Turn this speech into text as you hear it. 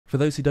For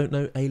those who don't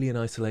know, Alien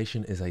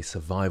Isolation is a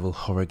survival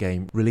horror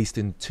game released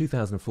in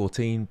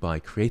 2014 by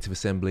Creative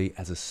Assembly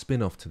as a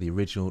spin-off to the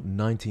original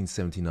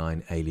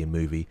 1979 Alien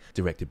movie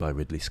directed by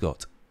Ridley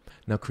Scott.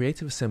 Now,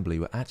 Creative Assembly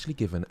were actually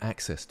given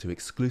access to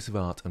exclusive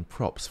art and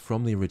props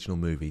from the original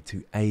movie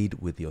to aid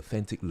with the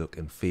authentic look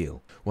and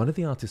feel. One of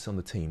the artists on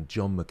the team,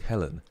 John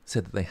McKellen,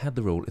 said that they had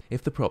the rule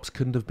if the props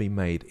couldn't have been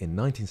made in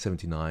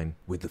 1979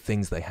 with the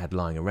things they had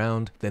lying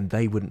around, then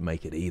they wouldn't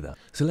make it either.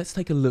 So let's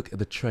take a look at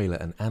the trailer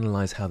and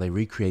analyse how they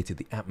recreated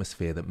the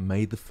atmosphere that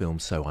made the film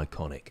so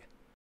iconic.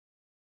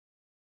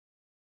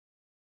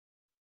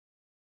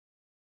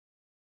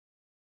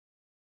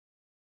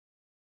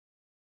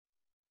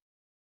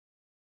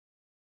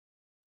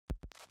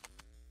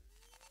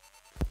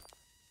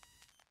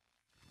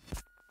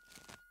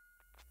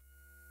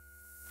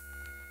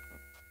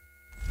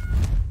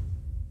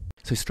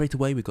 So straight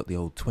away we've got the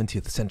old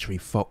 20th Century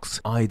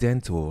Fox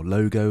ident, or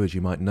logo as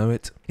you might know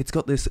it. It's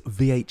got this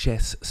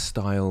VHS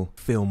style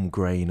film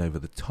grain over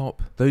the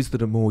top. Those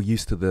that are more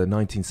used to the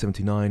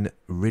 1979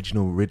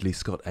 original Ridley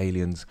Scott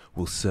Aliens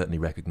will certainly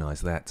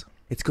recognise that.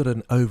 It's got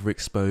an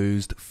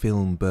overexposed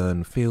film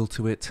burn feel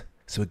to it,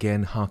 so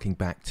again harking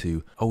back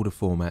to older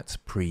formats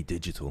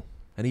pre-digital.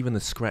 And even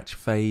the scratch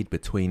fade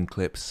between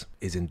clips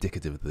is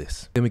indicative of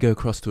this. Then we go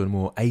across to a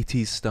more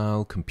 80s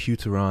style,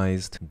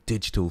 computerized,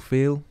 digital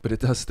feel, but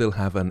it does still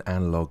have an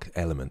analog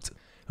element.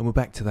 And we're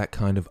back to that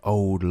kind of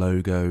old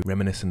logo,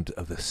 reminiscent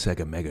of the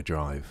Sega Mega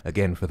Drive,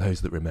 again for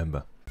those that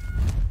remember.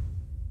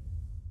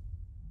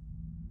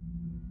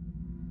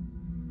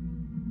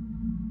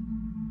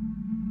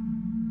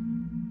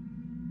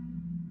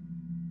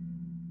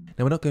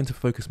 Now, we're not going to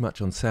focus much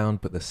on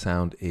sound, but the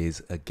sound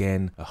is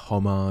again a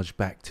homage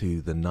back to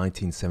the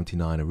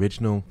 1979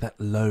 original. That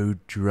low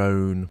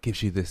drone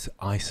gives you this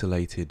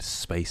isolated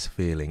space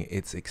feeling.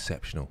 It's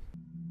exceptional.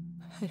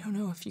 I don't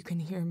know if you can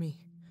hear me,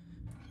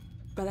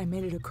 but I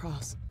made it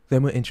across.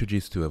 Then we're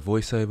introduced to a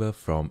voiceover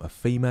from a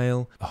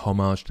female, a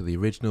homage to the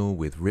original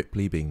with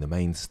Ripley being the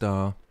main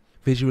star.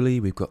 Visually,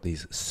 we've got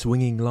these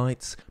swinging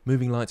lights.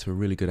 Moving lights are a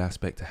really good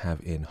aspect to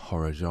have in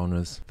horror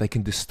genres. They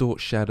can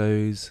distort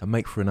shadows and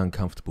make for an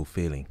uncomfortable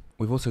feeling.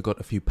 We've also got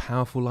a few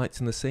powerful lights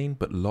in the scene,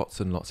 but lots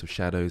and lots of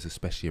shadows,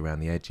 especially around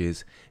the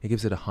edges. It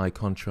gives it a high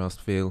contrast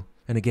feel,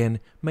 and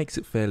again, makes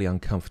it fairly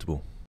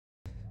uncomfortable.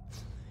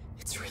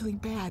 It's really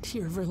bad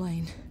here,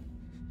 Verlaine.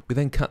 We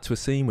then cut to a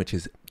scene which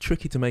is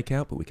tricky to make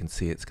out, but we can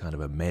see it's kind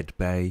of a med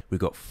bay. We've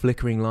got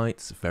flickering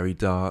lights, very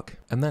dark,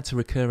 and that's a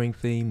recurring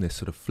theme, this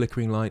sort of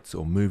flickering lights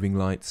or moving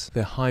lights.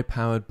 They're high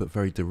powered but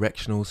very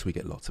directional, so we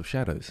get lots of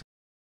shadows.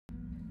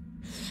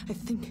 I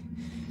think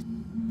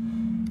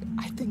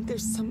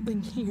there's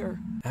something here.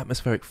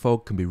 Atmospheric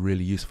fog can be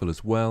really useful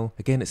as well.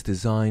 Again, it's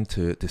designed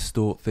to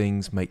distort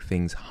things, make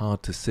things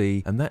hard to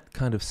see, and that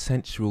kind of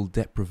sensual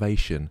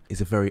deprivation is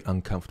a very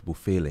uncomfortable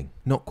feeling.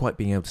 Not quite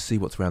being able to see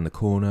what's around the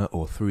corner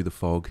or through the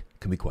fog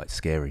can be quite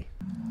scary.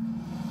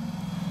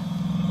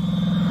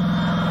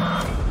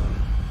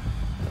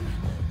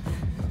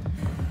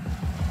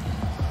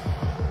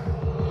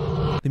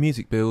 The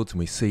music builds and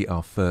we see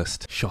our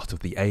first shot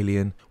of the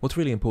alien. What's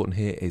really important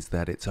here is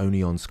that it's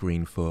only on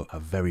screen for a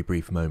very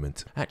brief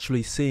moment.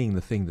 Actually seeing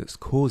the thing that's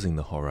causing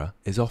the horror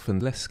is often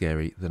less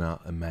scary than our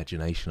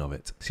imagination of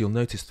it. So you'll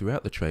notice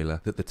throughout the trailer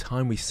that the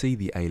time we see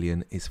the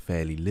alien is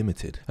fairly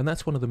limited. And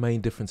that's one of the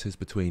main differences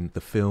between the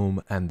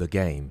film and the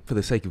game. For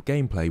the sake of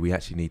gameplay, we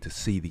actually need to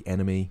see the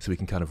enemy so we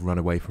can kind of run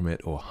away from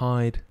it or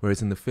hide.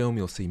 Whereas in the film,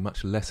 you'll see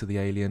much less of the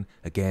alien.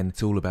 Again,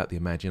 it's all about the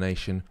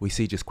imagination. We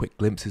see just quick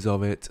glimpses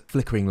of it,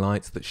 flickering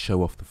lights that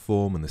show off the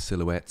form and the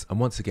silhouette, and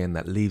once again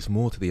that leaves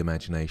more to the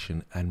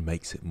imagination and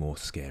makes it more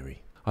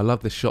scary. I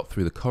love this shot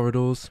through the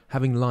corridors.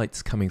 Having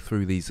lights coming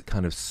through these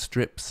kind of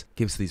strips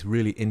gives these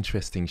really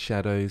interesting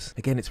shadows.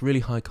 Again, it's really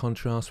high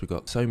contrast. We've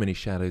got so many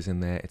shadows in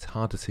there, it's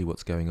hard to see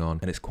what's going on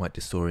and it's quite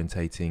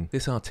disorientating.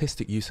 This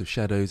artistic use of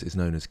shadows is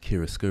known as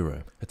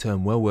chiaroscuro, a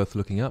term well worth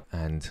looking up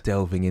and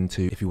delving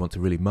into if you want to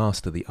really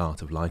master the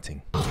art of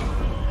lighting.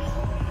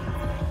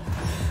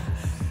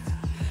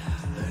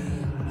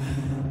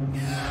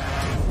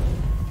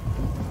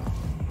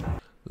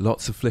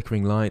 Lots of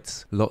flickering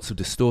lights, lots of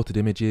distorted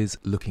images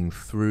looking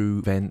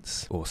through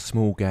vents or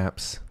small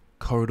gaps,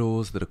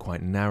 corridors that are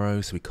quite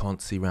narrow so we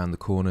can't see around the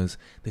corners.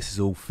 This is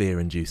all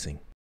fear-inducing.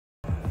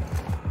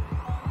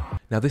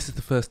 Now this is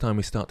the first time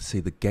we start to see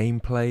the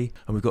gameplay,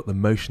 and we've got the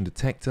motion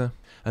detector,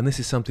 and this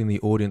is something the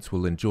audience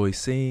will enjoy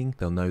seeing.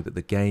 They'll know that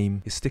the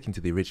game is sticking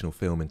to the original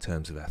film in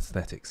terms of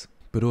aesthetics,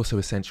 but also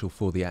essential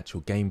for the actual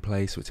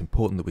gameplay, so it's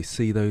important that we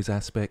see those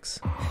aspects.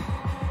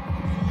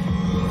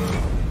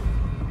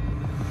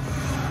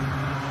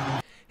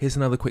 Here's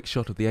another quick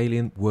shot of the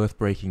alien, worth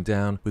breaking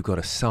down. We've got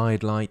a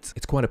side light.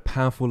 It's quite a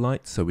powerful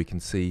light, so we can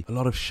see a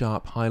lot of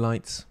sharp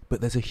highlights,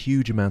 but there's a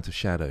huge amount of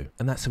shadow,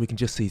 and that's so we can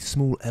just see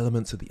small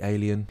elements of the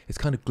alien. It's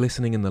kind of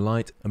glistening in the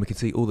light, and we can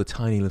see all the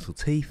tiny little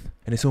teeth,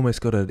 and it's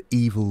almost got an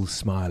evil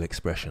smile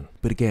expression.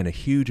 But again, a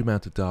huge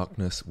amount of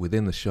darkness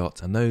within the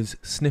shot, and those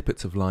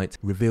snippets of light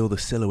reveal the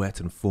silhouette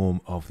and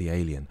form of the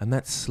alien. And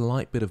that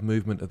slight bit of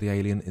movement of the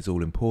alien is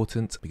all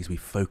important because we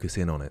focus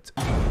in on it.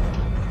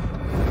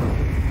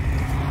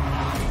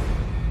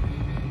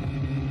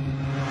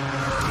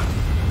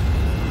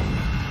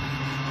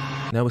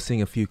 Now we're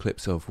seeing a few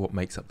clips of what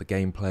makes up the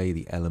gameplay,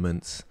 the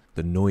elements,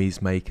 the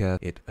noise maker.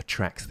 It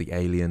attracts the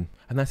alien,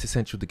 and that's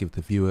essential to give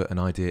the viewer an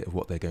idea of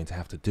what they're going to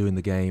have to do in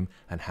the game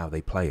and how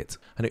they play it.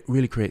 And it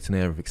really creates an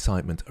air of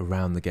excitement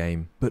around the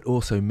game, but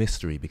also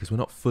mystery, because we're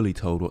not fully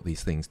told what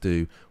these things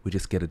do, we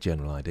just get a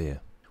general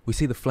idea. We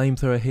see the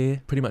flamethrower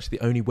here, pretty much the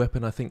only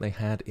weapon I think they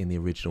had in the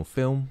original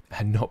film,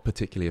 and not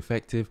particularly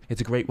effective. It's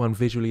a great one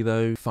visually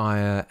though.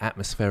 Fire,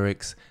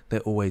 atmospherics,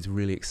 they're always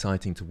really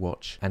exciting to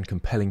watch and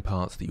compelling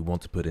parts that you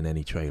want to put in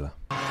any trailer.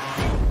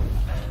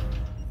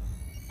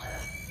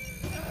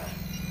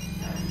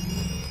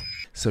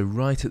 So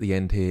right at the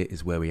end here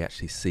is where we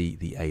actually see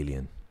the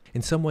alien.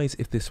 In some ways,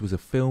 if this was a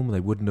film, they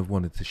wouldn't have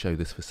wanted to show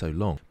this for so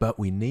long. But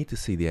we need to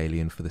see the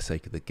alien for the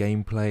sake of the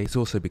gameplay. It's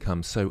also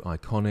become so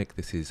iconic.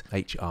 This is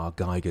H.R.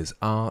 Geiger's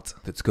art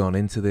that's gone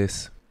into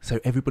this.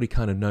 So everybody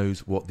kind of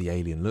knows what the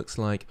alien looks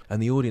like,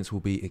 and the audience will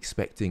be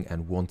expecting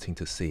and wanting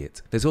to see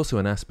it. There's also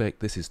an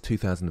aspect, this is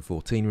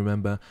 2014,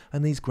 remember,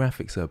 and these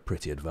graphics are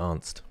pretty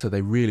advanced. So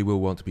they really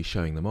will want to be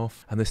showing them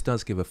off, and this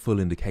does give a full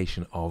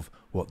indication of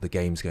what the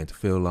game's going to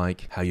feel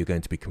like, how you're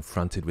going to be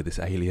confronted with this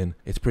alien.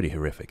 It's pretty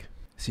horrific.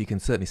 So you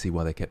can certainly see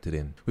why they kept it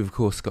in. We've of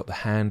course got the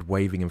hand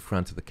waving in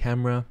front of the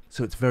camera,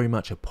 so it's very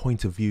much a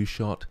point of view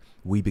shot.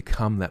 We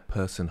become that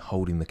person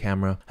holding the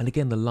camera. And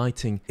again, the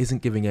lighting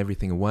isn't giving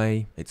everything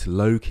away. It's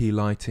low-key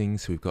lighting,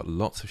 so we've got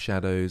lots of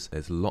shadows,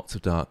 there's lots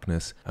of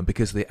darkness, and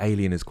because the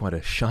alien is quite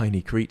a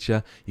shiny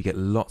creature, you get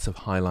lots of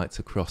highlights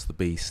across the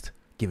beast,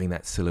 giving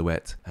that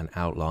silhouette and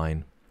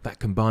outline. That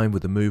combined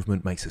with the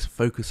movement makes us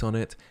focus on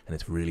it, and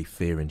it's really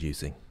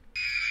fear-inducing.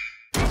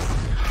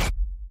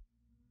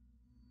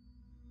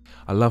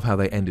 I love how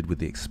they ended with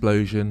the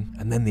explosion,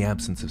 and then the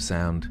absence of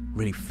sound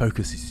really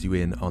focuses you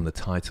in on the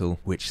title,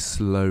 which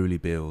slowly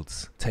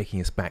builds,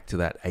 taking us back to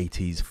that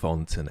 80s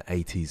font and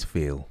 80s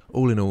feel.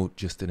 All in all,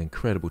 just an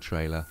incredible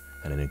trailer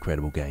and an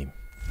incredible game.